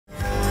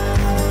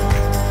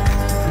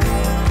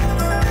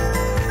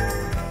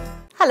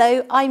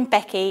Hello, I'm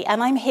Becky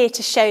and I'm here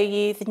to show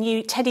you the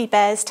new teddy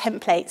bears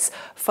templates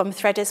from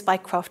Threaders by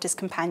Crafters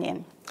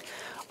Companion.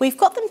 We've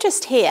got them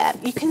just here.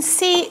 You can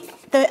see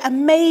the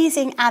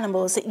amazing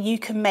animals that you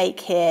can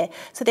make here.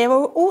 So there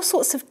are all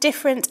sorts of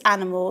different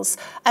animals,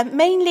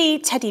 mainly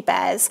teddy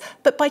bears,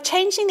 but by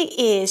changing the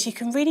ears, you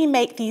can really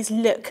make these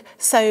look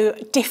so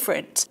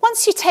different.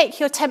 Once you take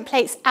your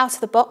templates out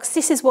of the box,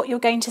 this is what you're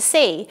going to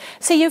see.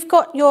 So you've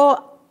got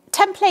your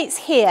templates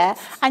here,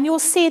 and you'll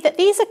see that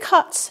these are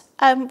cut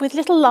with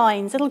little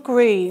lines, little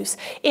grooves,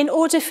 in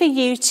order for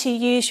you to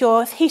use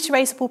your heat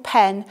erasable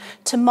pen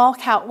to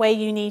mark out where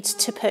you need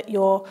to put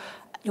your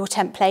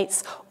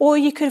templates, or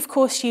you could of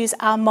course use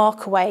our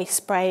mark away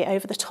spray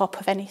over the top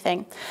of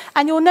anything.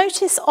 And you'll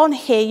notice on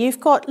here you've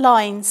got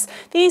lines.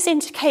 These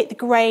indicate the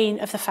grain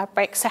of the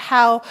fabric, so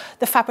how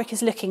the fabric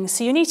is looking.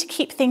 So you need to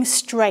keep things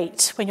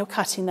straight when you're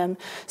cutting them.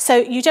 So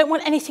you don't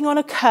want anything on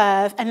a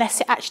curve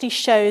unless it actually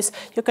shows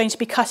you're going to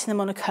be cutting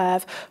them on a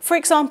curve. For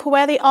example,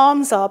 where the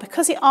arms are,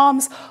 because the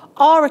arms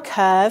are a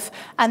curve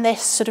and they're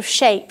sort of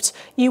shaped,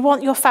 you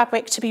want your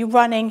fabric to be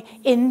running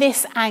in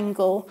this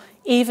angle,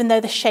 even though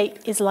the shape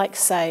is like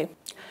so.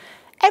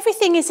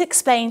 Everything is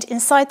explained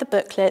inside the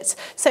booklet,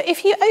 so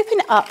if you open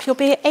it up, you'll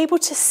be able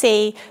to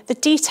see the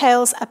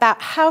details about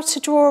how to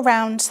draw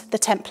around the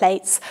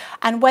templates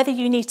and whether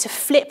you need to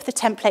flip the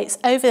templates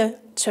over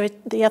to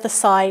the other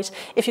side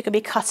if you're going to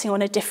be cutting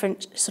on a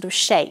different sort of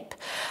shape.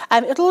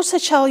 It'll also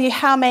tell you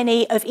how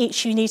many of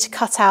each you need to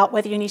cut out,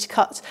 whether you need to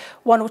cut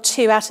 1 or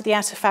 2 out of the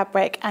outer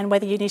fabric and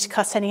whether you need to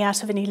cut any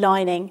out of any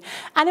lining.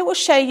 And it will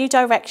show you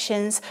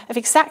directions of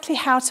exactly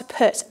how to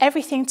put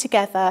everything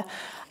together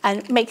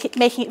and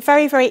making it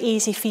very, very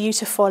easy for you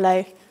to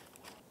follow.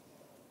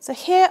 So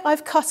here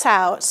I've cut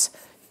out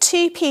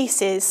 2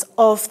 pieces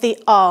of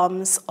the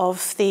arms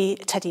of the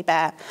teddy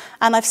bear,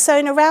 and I've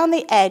sewn around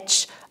the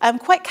edge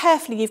quite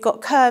carefully. You've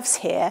got curves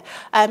here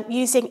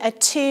using a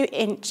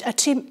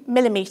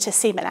 2mm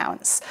seam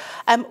allowance.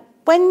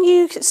 When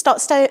you start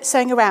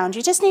sewing around,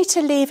 you just need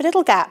to leave a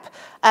little gap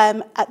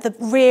at the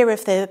rear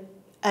of the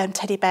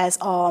teddy bear's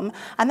arm,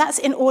 and that's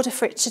in order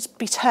for it to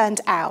be turned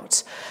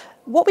out.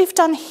 What we've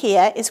done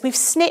here is we've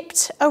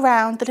snipped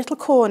around the little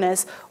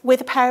corners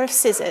with a pair of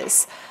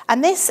scissors,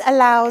 and this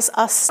allows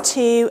us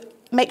to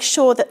make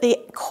sure that the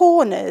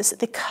corners,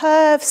 the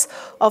curves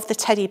of the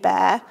teddy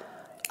bear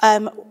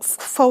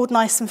fold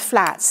nice and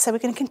flat. So we're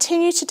going to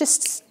continue to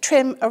just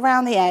trim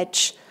around the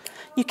edge.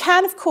 You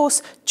can of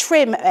course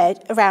trim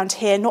around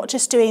here, not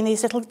just doing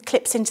these little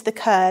clips into the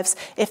curves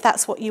if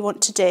that's what you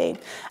want to do.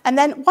 And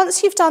then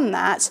once you've done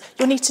that,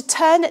 you'll need to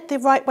turn it the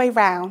right way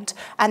round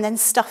and then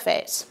stuff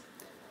it.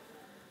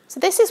 So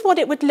this is what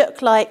it would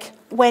look like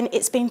when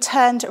it's been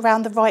turned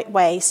around the right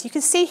way. So you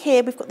can see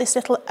here we've got this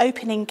little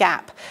opening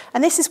gap,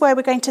 and this is where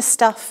we're going to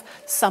stuff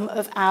some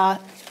of our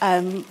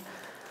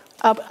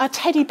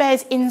teddy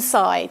bear's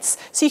insides.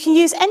 So you can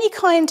use any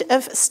kind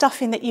of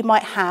stuffing that you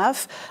might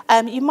have.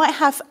 You might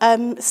have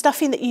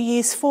stuffing that you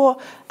use for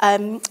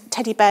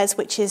teddy bears,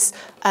 which is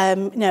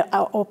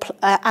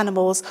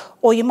animals,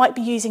 or you might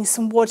be using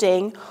some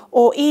wadding,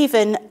 or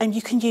even, and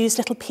you can use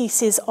little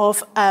pieces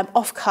of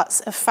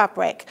offcuts of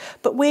fabric.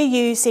 But we're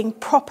using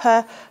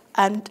proper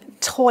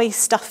toy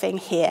stuffing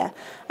here.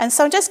 And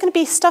so I'm just going to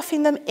be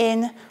stuffing them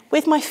in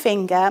with my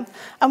finger,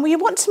 and we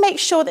want to make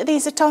sure that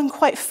these are done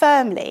quite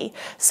firmly.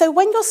 So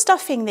when you're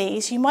stuffing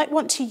these, you might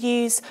want to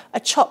use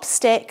a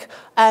chopstick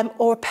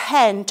or a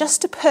pen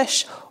just to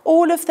push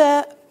all of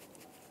the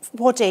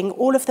wadding,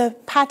 all of the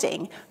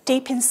padding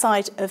deep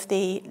inside of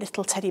the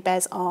little teddy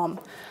bear's arm.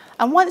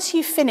 And once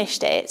you've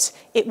finished it,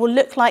 it will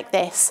look like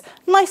this,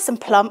 nice and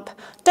plump.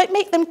 Don't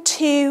make them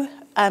too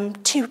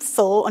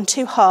full and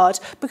too hard,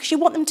 because you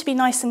want them to be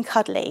nice and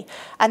cuddly.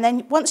 And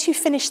then once you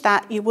finish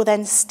that, you will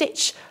then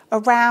stitch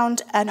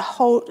around and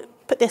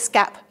put this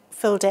gap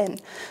filled in.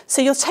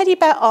 So your teddy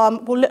bear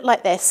arm will look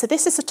like this. So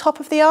this is the top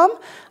of the arm,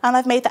 and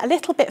I've made that a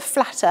little bit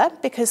flatter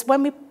because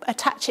when we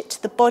attach it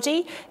to the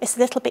body, it's a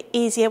little bit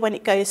easier when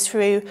it goes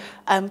through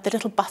the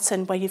little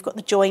button where you've got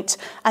the joint,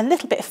 and a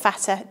little bit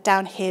fatter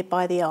down here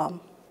by the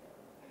arm.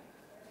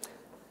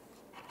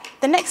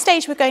 The next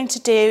stage we're going to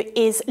do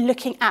is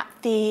looking at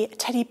the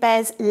teddy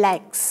bear's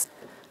legs.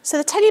 So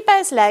the teddy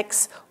bear's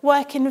legs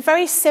work in a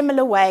very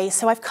similar way.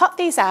 So I've cut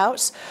these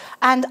out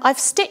and I've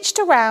stitched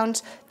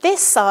around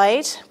this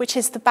side, which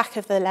is the back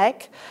of the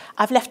leg.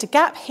 I've left a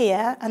gap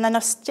here, and then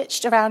I've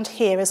stitched around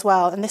here as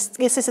well, and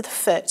this is the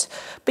foot.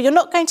 But you're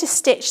not going to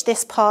stitch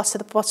this part of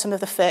the bottom of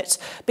the foot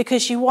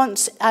because you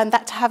want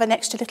that to have an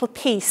extra little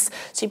piece,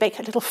 so you make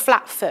a little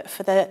flat foot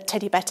for the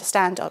teddy bear to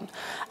stand on.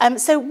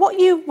 So what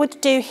you would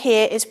do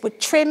here is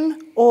would trim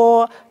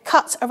or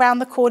cut around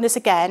the corners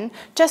again,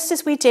 just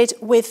as we did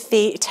with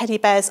the teddy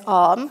bear's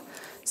arm.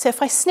 So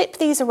if I snip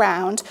these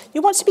around,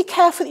 you want to be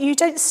careful that you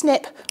don't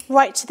snip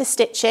right to the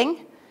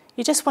stitching.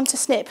 You just want to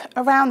snip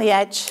around the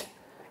edge,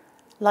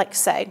 like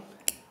so.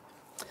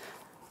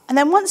 And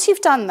then once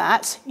you've done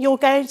that, you're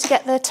going to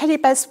get the teddy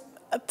bear's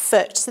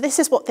foot. So this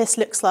is what this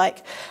looks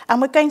like. And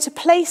we're going to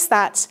place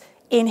that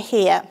in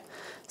here.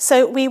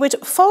 So we would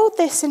fold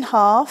this in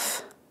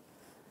half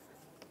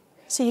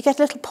So you get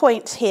a little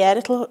point here, a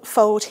little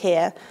fold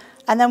here,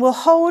 and then we'll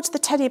hold the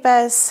teddy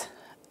bear's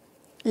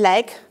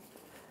leg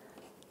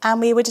and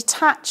we would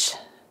attach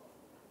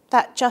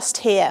that just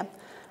here.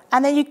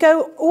 And then you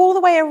go all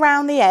the way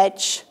around the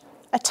edge,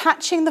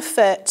 attaching the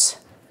foot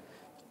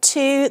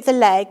to the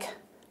leg.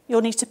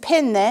 You'll need to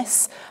pin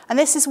this, and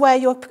this is where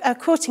your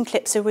quilting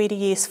clips are really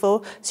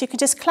useful. So you can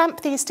just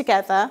clamp these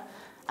together,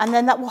 and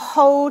then that will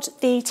hold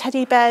the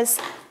teddy bear's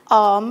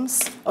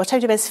arms, or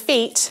teddy bear's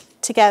feet,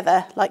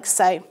 together, like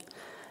so.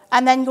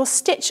 And then you'll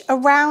stitch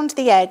around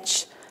the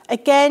edge,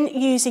 again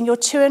using your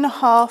 2mm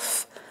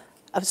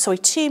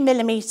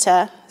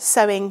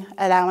sewing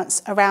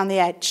allowance around the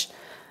edge,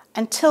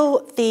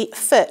 until the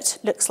foot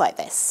looks like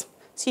this.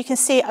 So you can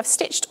see I've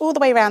stitched all the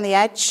way around the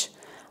edge,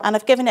 and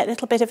I've given it a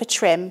little bit of a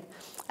trim.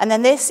 And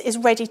then this is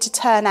ready to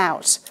turn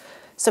out.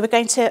 So we're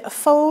going to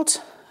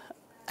fold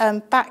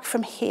back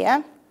from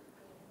here,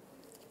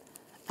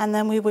 and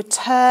then we would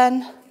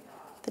turn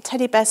the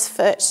teddy bear's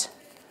foot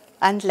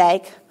and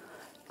leg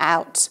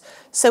out.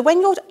 So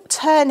when you're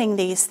turning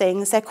these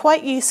things, they're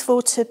quite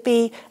useful to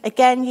be,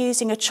 again,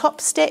 using a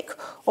chopstick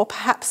or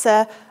perhaps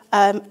a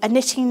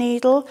knitting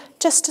needle,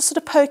 just to sort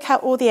of poke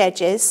out all the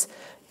edges.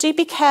 Do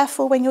be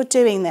careful when you're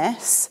doing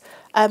this,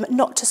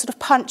 not to sort of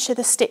puncture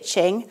the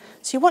stitching.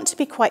 So you want to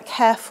be quite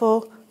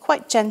careful,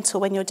 quite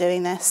gentle when you're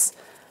doing this.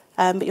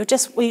 But you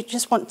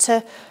just want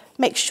to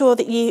make sure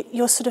that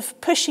you're sort of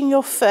pushing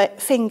your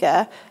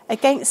finger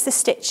against the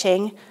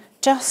stitching,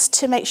 just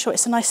to make sure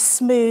it's a nice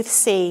smooth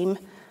seam.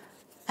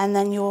 And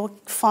then you'll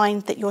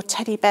find that your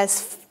teddy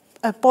bear's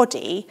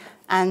body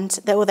and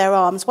all their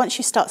arms, once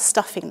you start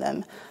stuffing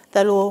them,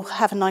 they'll all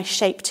have a nice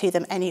shape to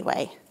them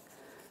anyway.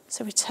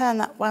 So we turn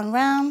that one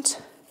round.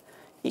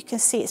 You can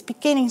see it's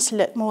beginning to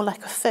look more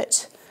like a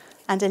foot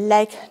and a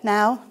leg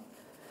now.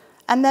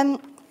 And then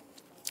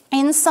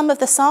in some of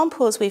the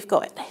samples we've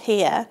got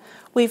here,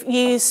 we've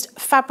used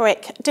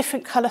fabric,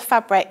 different colour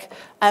fabric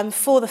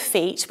for the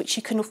feet, which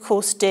you can of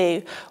course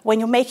do. When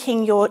you're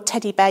making your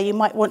teddy bear, you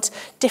might want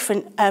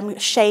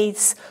different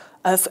shades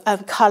of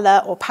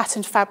colour or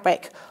patterned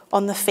fabric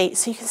on the feet.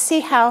 So you can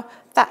see how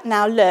that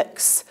now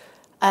looks.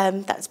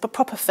 That's a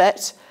proper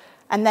foot.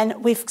 And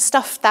then we've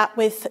stuffed that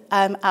with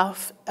our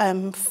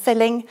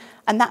filling,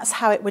 and that's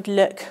how it would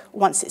look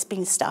once it's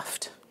been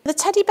stuffed. The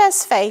teddy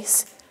bear's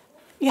face,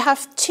 you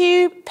have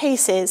two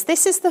pieces.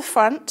 This is the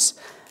front,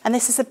 and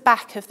this is the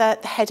back of the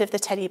head of the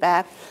teddy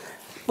bear.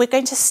 We're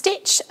going to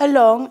stitch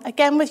along,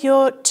 again with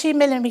your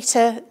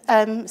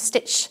 2mm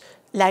stitch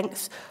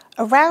length,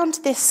 around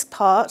this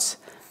part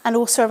and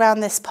also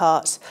around this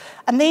part.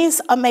 And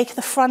these make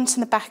the front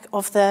and the back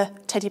of the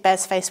teddy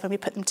bear's face when we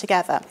put them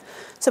together.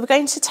 So we're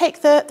going to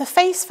take the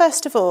face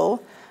first of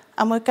all,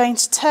 and we're going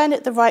to turn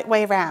it the right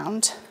way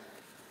round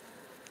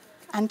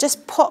and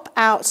just pop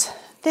out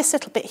this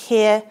little bit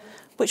here,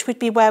 which would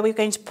be where we're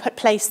going to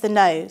place the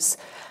nose.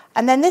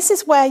 And then this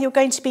is where you're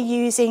going to be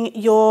using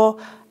your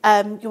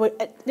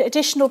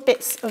additional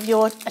bits of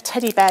your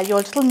teddy bear, your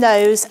little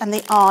nose and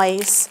the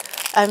eyes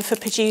for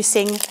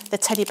producing the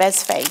teddy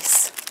bear's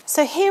face.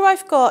 So here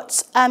I've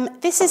got,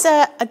 this is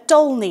a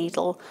doll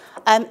needle.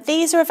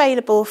 These are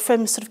available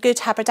from sort of good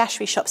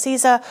haberdashery shops.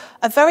 These are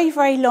a very,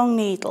 very long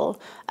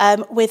needle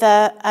with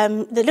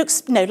that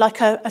looks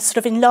like a sort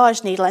of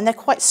enlarged needle, and they're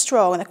quite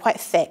strong and they're quite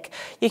thick.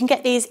 You can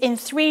get these in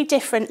 3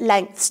 different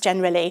lengths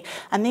generally,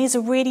 and these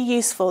are really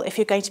useful if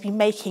you're going to be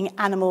making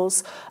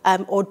animals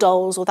or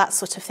dolls or that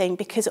sort of thing,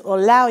 because it will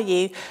allow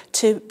you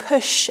to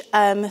push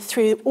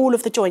through all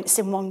of the joints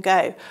in one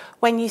go.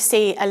 When you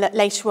see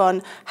later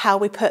on how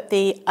we put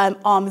the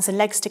arms and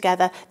legs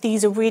together,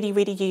 these are really,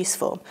 really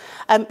useful.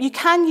 You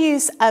can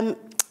use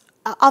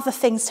other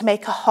things to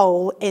make a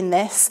hole in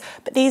this,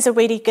 but these are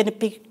really going to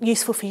be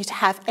useful for you to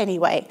have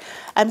anyway.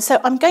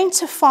 So I'm going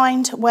to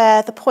find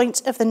where the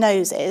point of the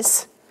nose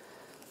is.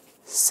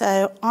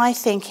 So I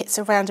think it's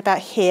around about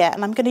here,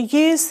 and I'm going to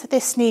use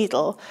this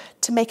needle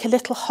to make a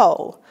little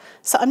hole.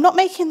 So I'm not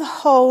making the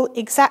hole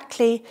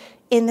exactly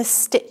in the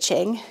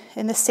stitching,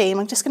 in the seam.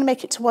 I'm just going to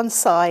make it to one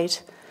side.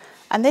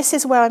 And this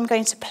is where I'm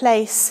going to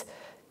place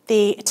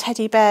the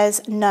teddy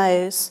bear's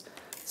nose.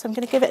 So I'm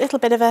going to give it a little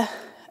bit of a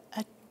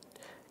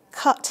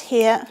cut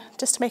here,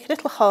 just to make a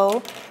little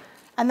hole.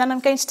 And then I'm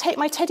going to take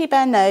my teddy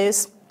bear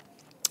nose.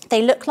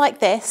 They look like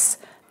this.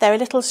 They're a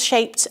little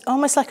shaped,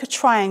 almost like a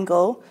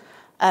triangle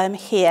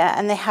here,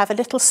 and they have a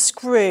little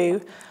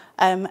screw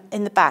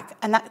in the back.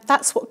 And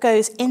that's what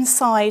goes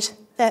inside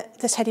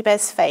the teddy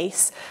bear's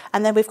face,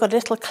 and then we've got a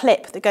little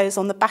clip that goes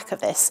on the back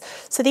of this.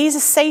 So these are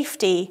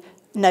safety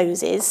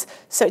noses,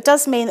 so it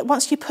does mean that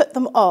once you put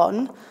them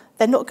on,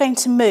 they're not going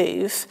to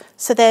move.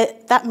 So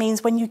that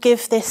means when you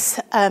give this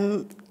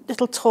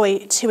little toy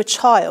to a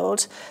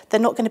child, they're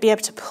not going to be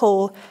able to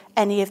pull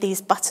any of these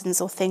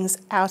buttons or things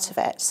out of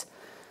it.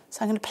 So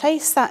I'm going to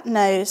place that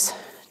nose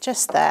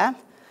just there,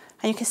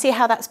 and you can see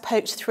how that's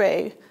poked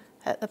through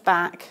at the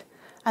back.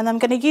 And I'm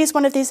going to use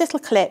one of these little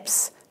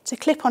clips to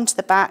clip onto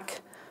the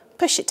back,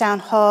 push it down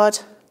hard,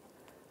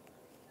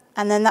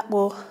 and then that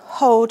will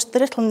hold the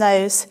little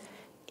nose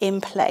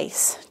in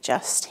place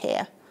just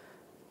here.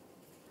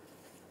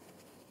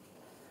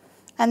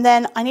 And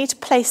then I need to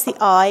place the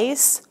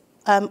eyes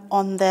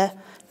on the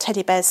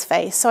teddy bear's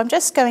face. So I'm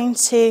just going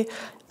to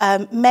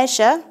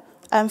measure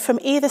from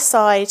either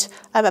side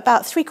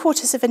about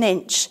 3/4 of an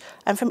inch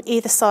from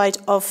either side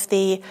of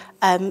the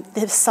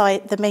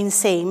main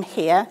seam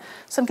here.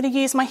 So I'm going to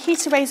use my heat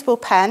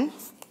erasable pen,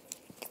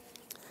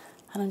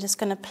 and I'm just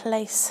going to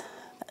place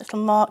a little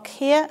mark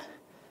here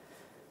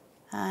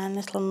and a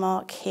little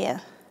mark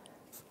here.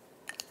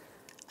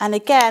 And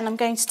again, I'm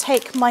going to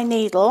take my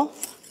needle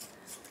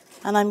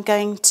and I'm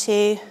going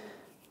to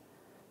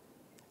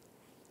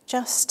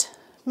just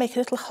make a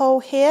little hole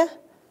here,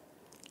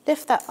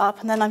 lift that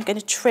up, and then I'm going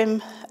to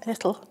trim a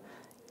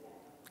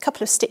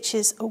couple of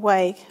stitches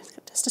away,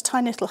 just a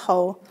tiny little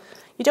hole.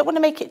 You don't want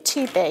to make it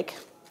too big.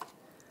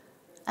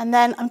 And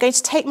then I'm going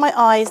to take my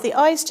eyes. The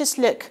eyes just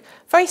look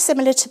very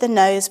similar to the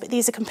nose, but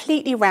these are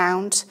completely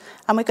round,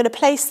 and we're going to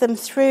place them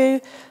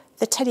through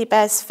the teddy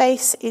bear's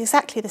face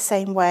exactly the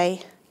same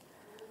way.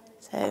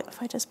 So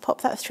if I just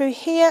pop that through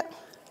here,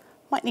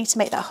 might need to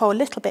make that hole a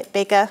little bit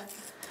bigger.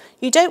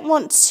 You don't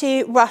want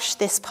to rush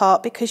this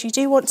part because you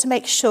do want to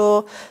make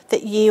sure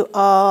that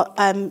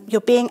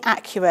you're being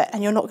accurate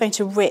and you're not going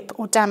to rip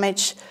or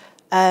damage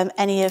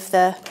any of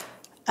the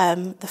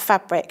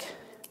fabric.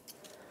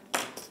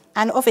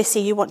 And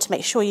obviously you want to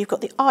make sure you've got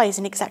the eyes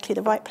in exactly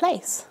the right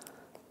place.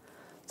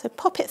 So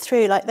pop it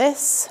through like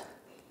this.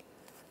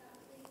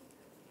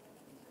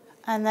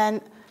 And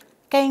then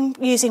again,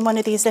 using one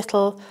of these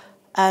little,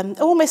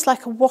 almost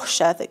like a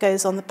washer that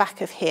goes on the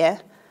back of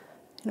here.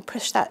 I'm going to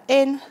push that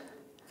in.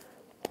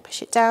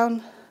 Push it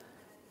down,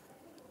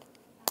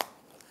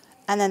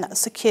 and then that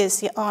secures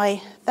the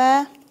eye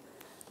there,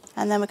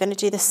 and then we're going to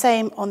do the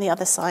same on the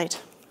other side.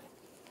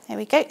 There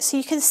we go. So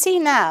you can see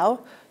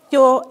now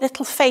your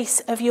little face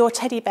of your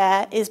teddy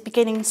bear is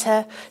beginning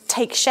to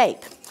take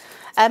shape.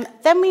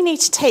 Then we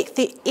need to take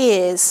the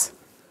ears.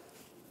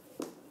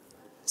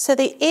 So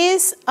the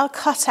ears are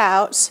cut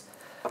out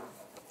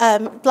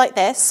like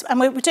this, and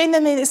we're doing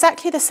them in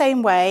exactly the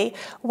same way.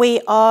 We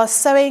are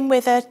sewing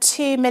with a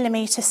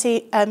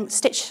 2mm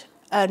stitch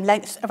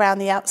length around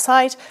the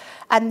outside,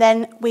 and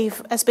then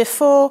as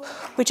before,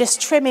 we're just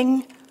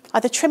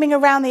either trimming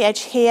around the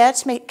edge here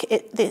to make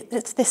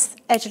this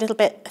edge a little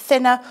bit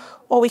thinner,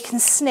 or we can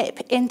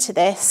snip into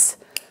this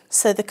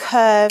so the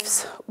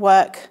curves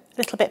work a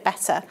little bit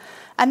better.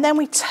 And then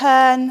we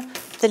turn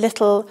the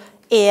little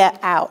ear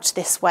out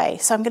this way.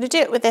 So I'm going to do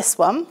it with this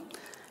one.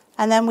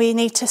 And then we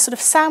need to sort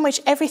of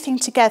sandwich everything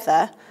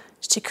together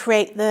to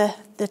create the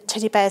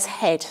teddy bear's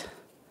head.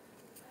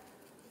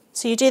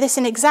 So you do this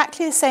in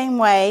exactly the same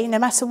way, no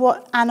matter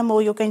what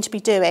animal you're going to be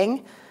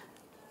doing.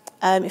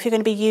 If you're going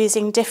to be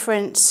using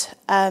different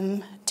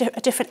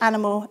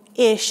animal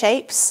ear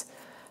shapes,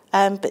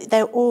 but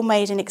they're all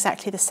made in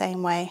exactly the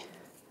same way.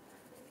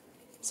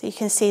 So you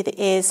can see the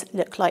ears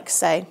look like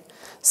so.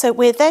 So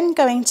we're then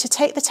going to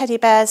take the teddy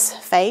bear's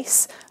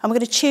face, and we're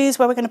going to choose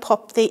where we're going to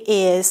pop the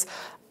ears.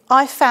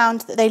 I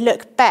found that they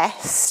look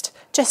best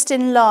just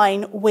in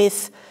line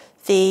with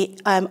the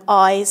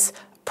eyes,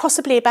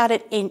 possibly about 1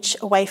 inch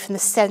away from the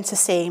centre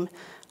seam.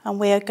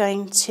 And we are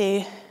going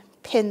to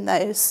pin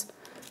those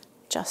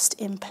just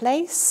in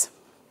place.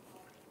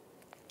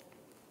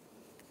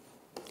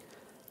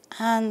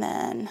 And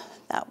then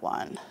that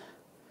one,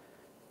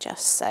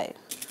 just so.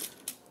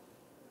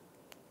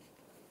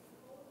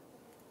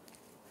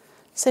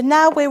 So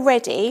now we're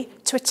ready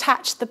to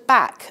attach the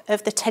back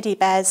of the teddy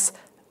bear's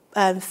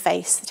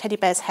face, the teddy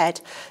bear's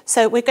head.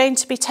 So we're going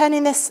to be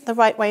turning this the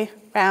right way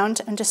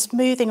round and just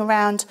smoothing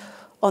around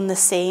on the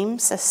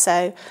seams, as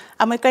so,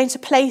 and we're going to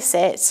place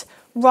it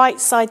right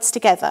sides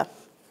together.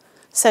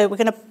 So we're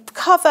going to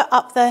cover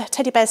up the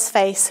teddy bear's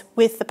face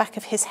with the back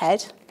of his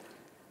head,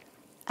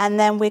 and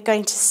then we're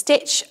going to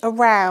stitch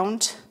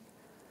around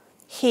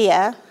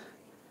here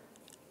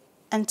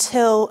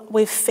until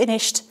we've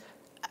finished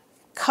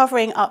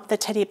covering up the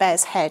teddy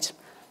bear's head.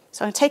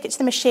 So I'm going to take it to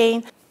the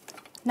machine.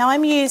 Now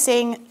I'm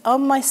using,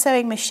 on my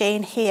sewing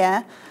machine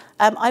here,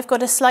 I've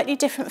got a slightly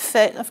different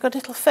foot. I've got a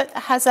little foot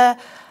that has a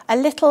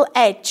little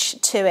edge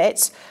to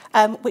it,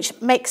 which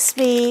makes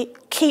me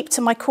keep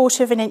to my 1/4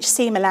 of an inch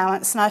seam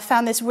allowance. And I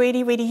found this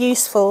really, really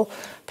useful,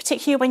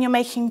 particularly when you're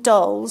making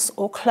dolls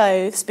or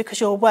clothes, because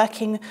you're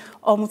working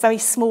on very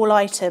small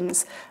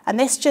items. And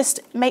this just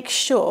makes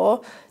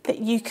sure that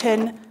you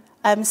can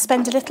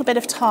spend a little bit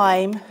of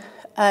time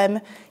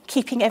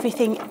keeping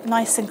everything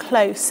nice and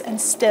close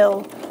and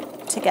still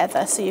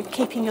together. So you're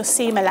keeping your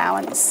seam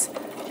allowance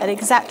at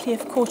exactly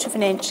 1/4 of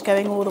an inch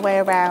going all the way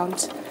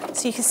around.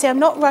 So you can see I'm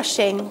not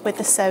rushing with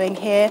the sewing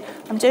here.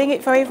 I'm doing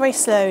it very, very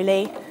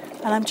slowly,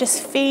 and I'm just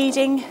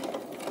feeding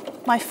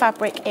my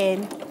fabric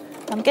in.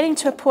 I'm getting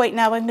to a point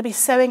now where I'm going to be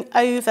sewing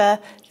over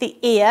the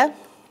ear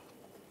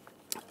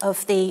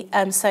of the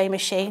sewing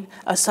machine,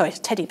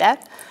 teddy bear.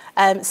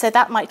 So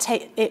that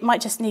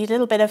might just need a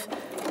little bit of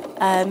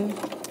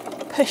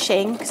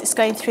pushing because it's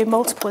going through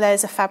multiple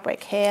layers of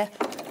fabric here.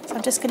 So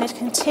I'm just going to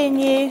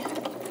continue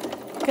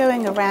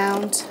going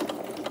around,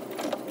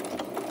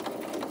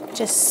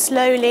 just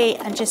slowly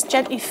and just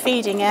gently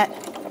feeding it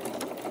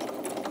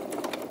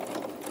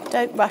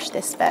Don't rush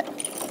this bit.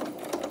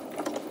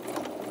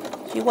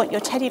 You want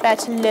your teddy bear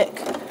to look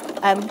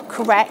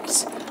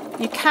correct.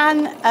 You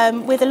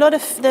can, with a lot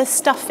of the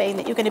stuffing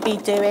that you're going to be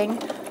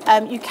doing,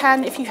 you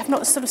can, if you have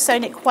not sort of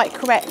sewn it quite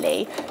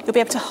correctly, you'll be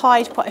able to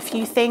hide quite a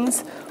few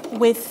things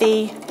with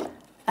the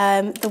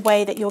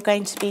way that you're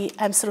going to be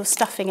sort of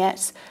stuffing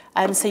it.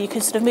 So you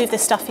can sort of move the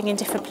stuffing in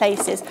different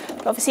places.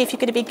 But obviously, if you're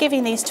going to be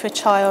giving these to a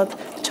child,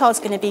 the child's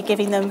going to be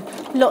giving them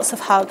lots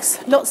of hugs,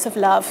 lots of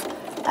love.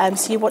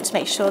 So you want to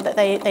make sure that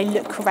they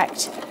look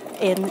correct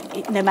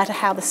no matter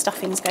how the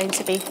stuffing is going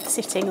to be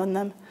sitting on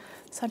them.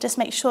 So I'll just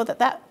make sure that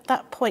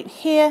that point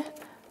here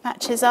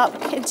matches up,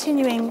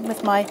 continuing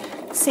with my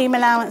seam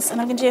allowance,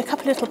 and I'm going to do a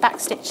couple of little back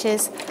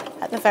stitches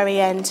at the very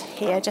end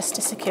here just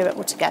to secure it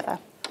all together.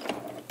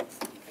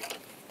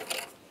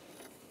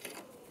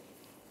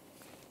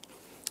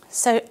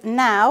 So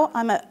now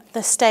I'm at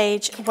the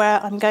stage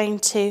where I'm going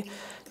to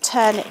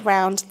turn it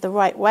round the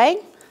right way.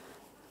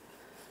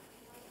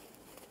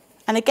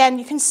 And again,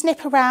 you can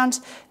snip around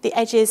the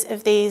edges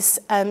of these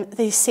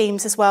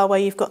seams as well, where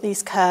you've got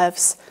these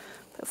curves.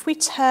 But if we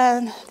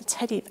turn the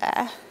teddy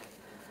bear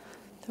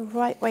the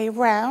right way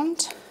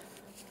round,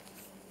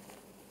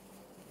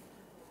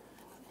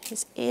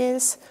 his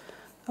ears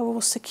are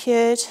all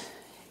secured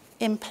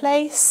in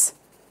place.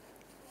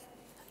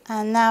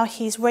 And now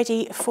he's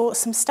ready for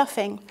some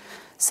stuffing.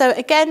 So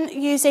again,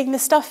 using the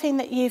stuffing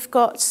that you've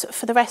got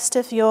for the rest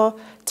of your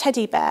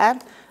teddy bear,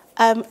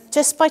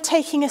 just by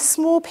taking a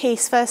small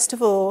piece first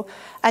of all,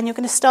 and you're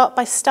going to start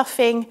by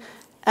stuffing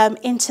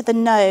into the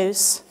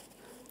nose.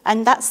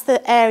 And that's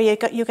the area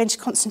you're going to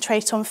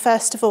concentrate on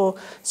first of all.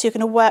 So you're going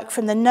to work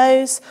from the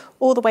nose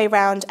all the way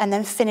around and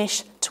then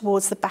finish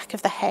towards the back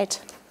of the head.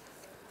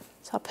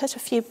 So I'll put a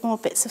few more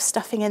bits of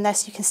stuffing in there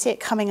so you can see it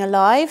coming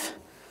alive.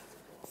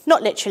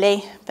 Not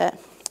literally, but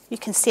you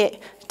can see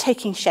it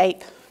taking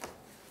shape.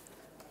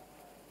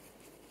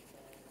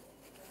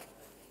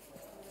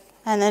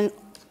 And then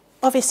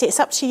obviously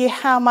it's up to you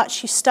how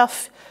much you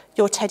stuff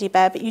your teddy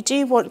bear, but you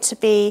do want to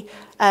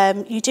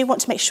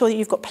make sure that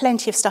you've got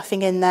plenty of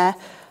stuffing in there.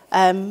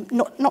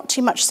 Not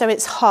too much so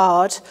it's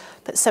hard,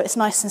 but so it's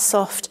nice and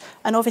soft.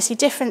 And obviously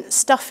different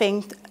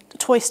stuffing,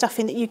 toy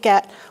stuffing that you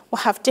get will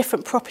have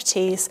different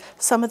properties.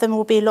 Some of them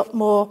will be a lot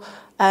more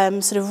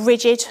sort of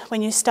rigid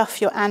when you stuff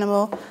your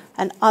animal,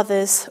 and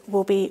others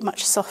will be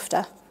much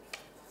softer.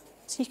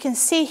 So you can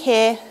see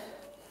here,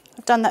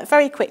 I've done that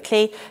very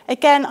quickly.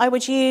 Again, I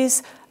would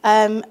use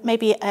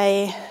maybe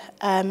a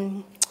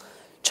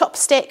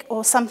chopstick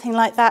or something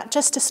like that,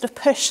 just to sort of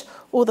push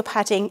all the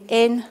padding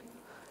in.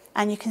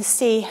 And you can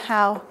see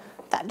how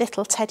that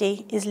little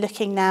teddy is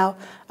looking now,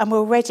 and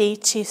we're ready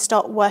to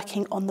start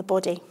working on the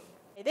body.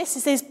 This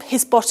is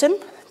his bottom,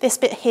 this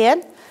bit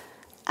here,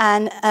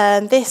 and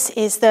this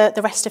is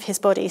the rest of his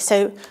body.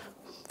 So,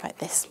 like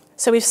this.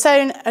 So we've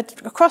sewn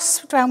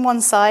across around one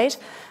side,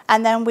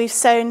 and then we've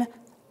sewn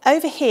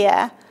over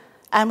here,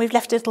 and we've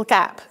left a little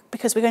gap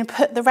because we're going to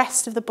put the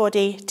rest of the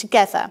body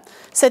together.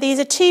 So these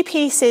are two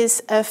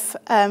pieces of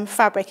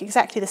fabric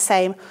exactly the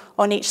same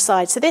on each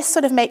side. So this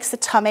sort of makes the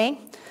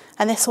tummy,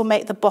 and this will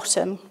make the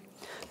bottom.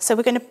 So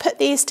we're going to put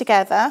these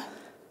together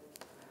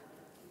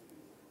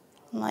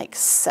like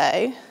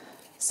so.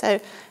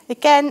 So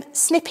again,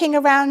 snipping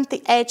around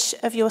the edge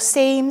of your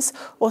seams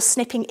or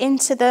snipping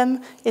into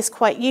them is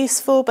quite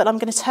useful, but I'm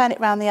going to turn it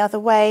around the other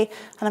way,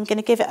 and I'm going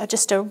to give it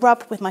just a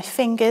rub with my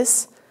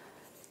fingers.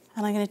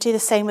 And I'm going to do the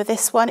same with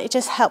this one. It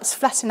just helps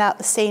flatten out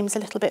the seams a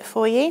little bit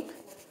for you,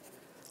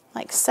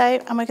 like so.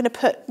 And we're going to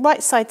put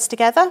right sides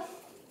together.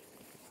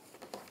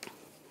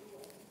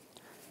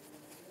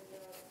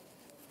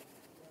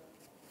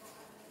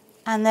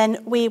 And then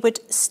we would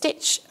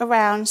stitch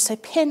around, so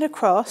pin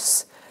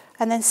across,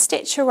 and then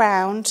stitch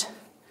around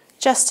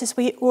just as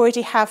we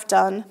already have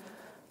done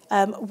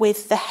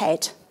with the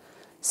head.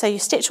 So you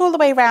stitch all the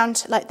way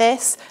around like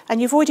this,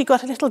 and you've already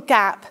got a little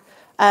gap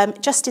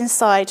just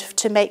inside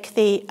to make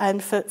the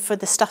for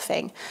the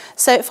stuffing.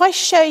 So if I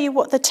show you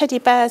what the teddy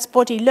bear's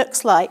body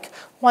looks like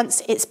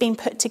once it's been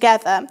put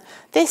together,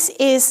 this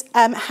is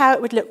how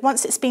it would look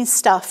once it's been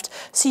stuffed.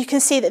 So you can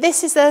see that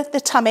this is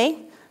the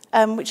tummy,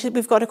 which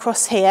we've got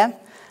across here,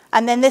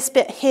 and then this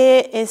bit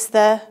here is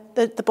the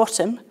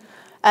bottom.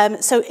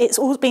 So it's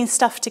all been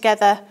stuffed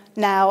together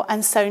now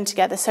and sewn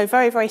together. So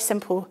very, very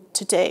simple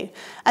to do.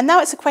 And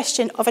now it's a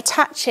question of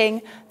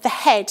attaching the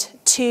head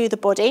to the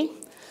body.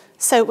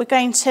 So we're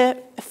going to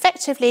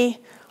effectively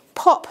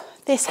pop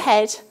this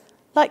head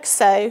like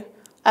so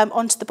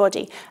onto the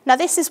body. Now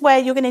this is where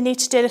you're going to need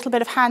to do a little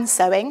bit of hand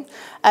sewing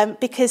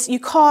because you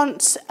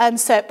can't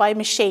sew it by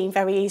machine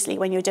very easily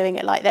when you're doing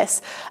it like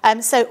this.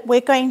 So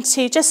we're going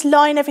to just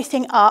line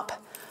everything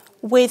up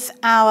with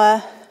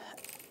our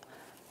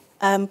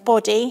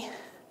body,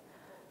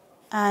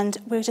 and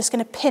we're just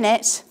going to pin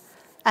it,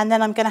 and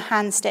then I'm going to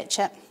hand stitch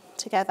it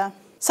together.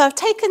 So I've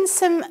taken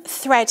some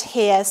thread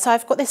here, so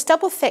I've got this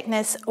double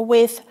thickness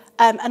with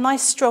a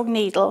nice strong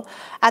needle,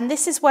 and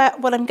this is what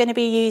I'm going to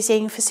be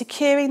using for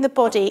securing the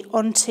body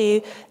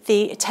onto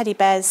the teddy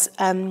bear's,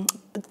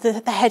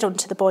 the head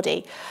onto the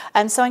body.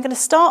 So I'm going to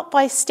start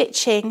by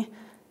stitching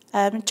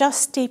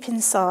just deep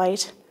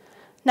inside.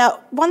 Now,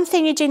 one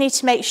thing you do need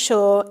to make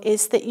sure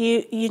is that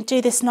you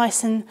do this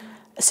nice and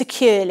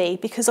securely,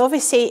 because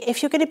obviously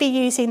if you're going to be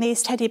using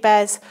these teddy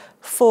bears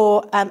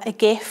for a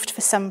gift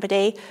for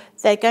somebody,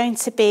 they're going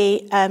to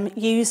be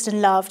used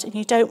and loved, and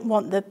you don't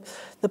want the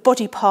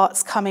body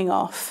parts coming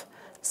off.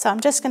 So I'm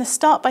just going to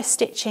start by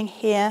stitching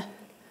here,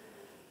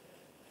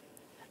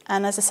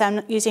 and as I say,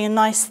 I'm using a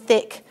nice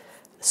thick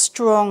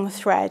strong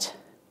thread,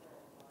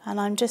 and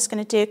I'm just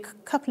going to do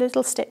a couple of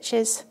little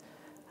stitches,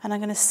 and I'm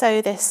going to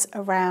sew this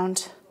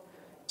around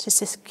to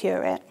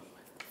secure it.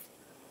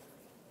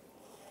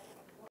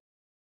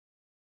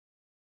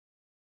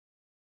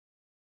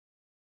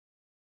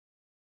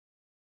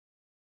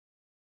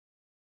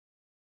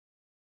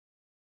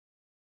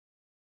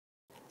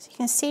 So you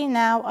can see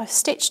now I've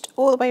stitched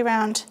all the way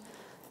around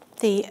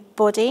the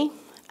body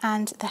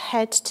and the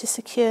head to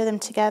secure them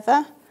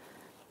together.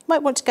 You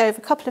might want to go over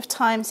a couple of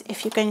times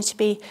if you're going to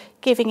be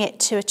giving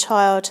it to a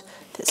child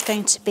that's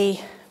going to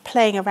be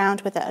playing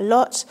around with it a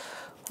lot.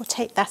 We'll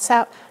take that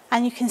out,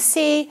 and you can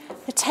see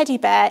the teddy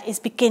bear is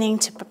beginning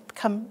to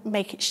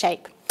make its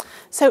shape.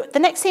 So the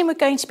next thing we're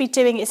going to be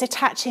doing is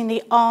attaching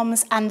the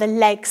arms and the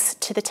legs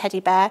to the teddy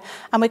bear,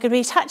 and we're going to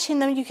be attaching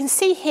them. You can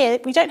see here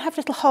we don't have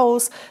little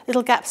holes,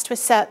 little gaps to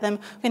insert them.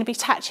 We're going to be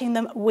attaching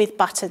them with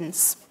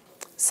buttons.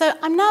 So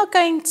I'm now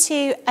going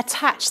to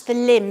attach the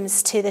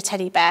limbs to the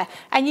teddy bear,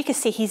 and you can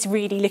see he's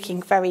really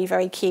looking very,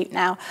 very cute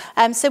now.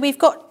 So we've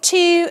got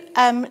two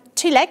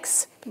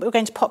legs that we're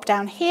going to pop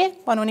down here,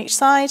 one on each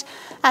side,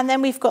 and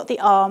then we've got the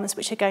arms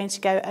which are going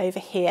to go over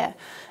here.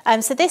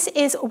 So this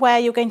is where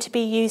you're going to be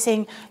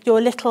using your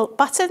little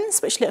buttons,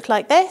 which look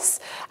like this,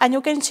 and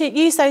you're going to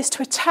use those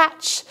to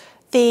attach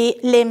the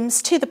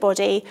limbs to the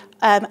body,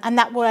 and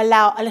that will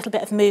allow a little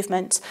bit of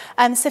movement.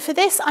 So for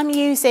this I'm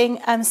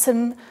using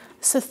some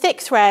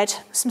thick thread,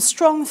 some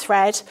strong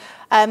thread.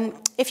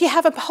 If you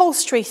have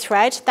upholstery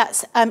thread,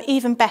 that's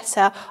even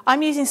better.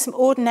 I'm using some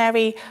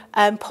ordinary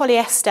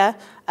polyester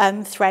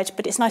thread,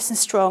 but it's nice and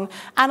strong.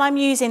 And I'm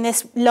using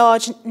this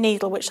large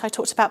needle, which I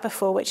talked about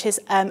before, which is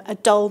a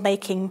doll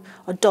making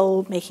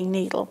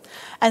needle.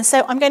 And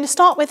so I'm going to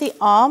start with the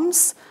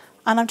arms,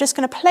 and I'm just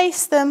going to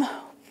place them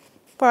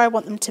where I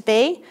want them to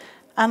be.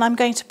 And I'm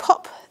going to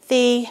pop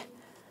the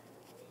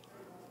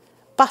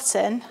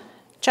button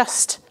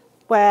just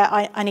where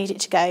I need it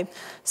to go.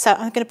 So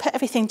I'm going to put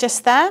everything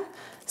just there.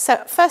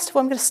 So first of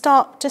all, I'm going to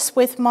start just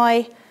with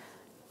my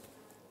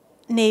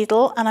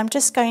needle, and I'm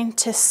just going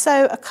to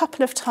sew a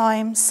couple of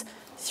times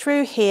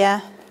through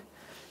here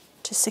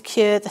to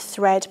secure the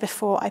thread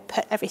before I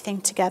put everything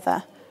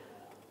together.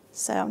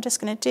 So I'm just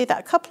going to do that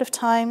a couple of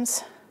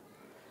times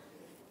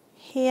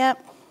here.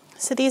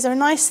 So these are a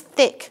nice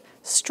thick,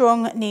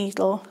 strong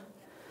needle,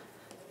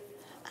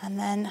 and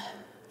then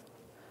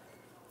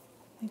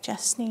we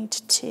just need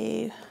to,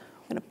 I'm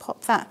going to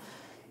pop that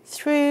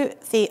through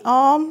the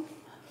arm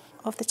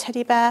of the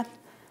teddy bear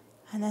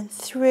and then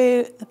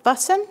through the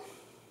button,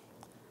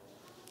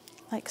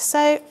 like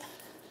so.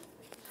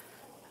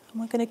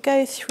 And we're going to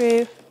go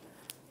through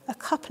a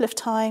couple of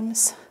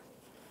times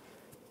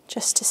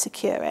just to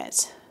secure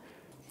it.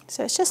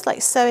 So it's just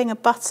like sewing a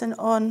button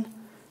on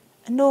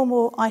a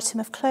normal item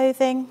of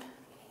clothing.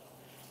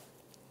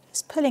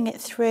 Just pulling it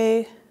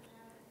through,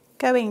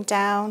 going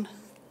down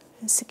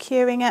and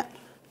securing it.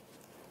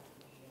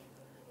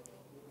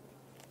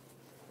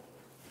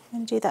 I'm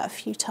going to do that a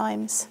few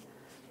times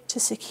to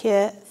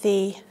secure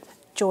the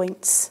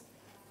joints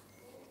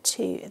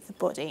to the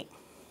body.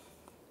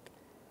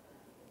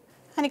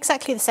 And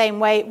exactly the same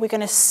way, we're going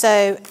to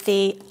sew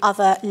the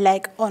other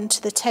leg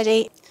onto the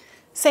teddy.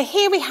 So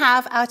here we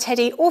have our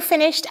teddy all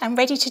finished and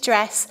ready to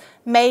dress,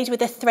 made with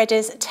the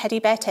Threaders teddy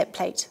bear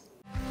template.